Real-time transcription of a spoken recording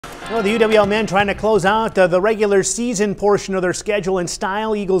Well, the UWL men trying to close out the regular season portion of their schedule in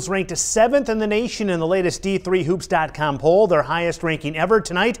style. Eagles ranked 7th in the nation in the latest D3Hoops.com poll, their highest ranking ever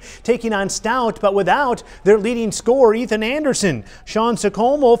tonight, taking on Stout, but without their leading scorer, Ethan Anderson. Sean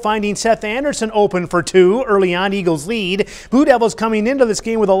Sokomo finding Seth Anderson open for 2 early on. Eagles lead. Blue Devils coming into this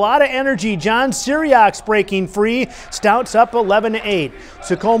game with a lot of energy. John Syriak's breaking free. Stout's up 11-8.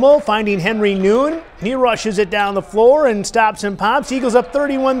 Sokomo finding Henry Noon. He rushes it down the floor and stops and pops. Eagles up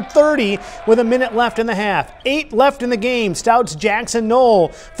 31-30 with a minute left in the half. 8 left in the game. Stout's Jackson Knoll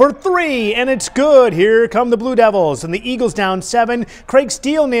for 3, and it's good. Here come the Blue Devils, and the Eagles down 7. Craig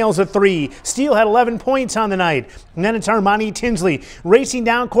Steele nails a 3. Steele had 11 points on the night. And then it's Armani Tinsley racing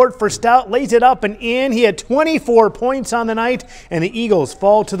down court for Stout, lays it up and in. He had 24 points on the night, and the Eagles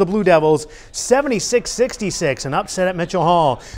fall to the Blue Devils 76-66, an upset at Mitchell Hall.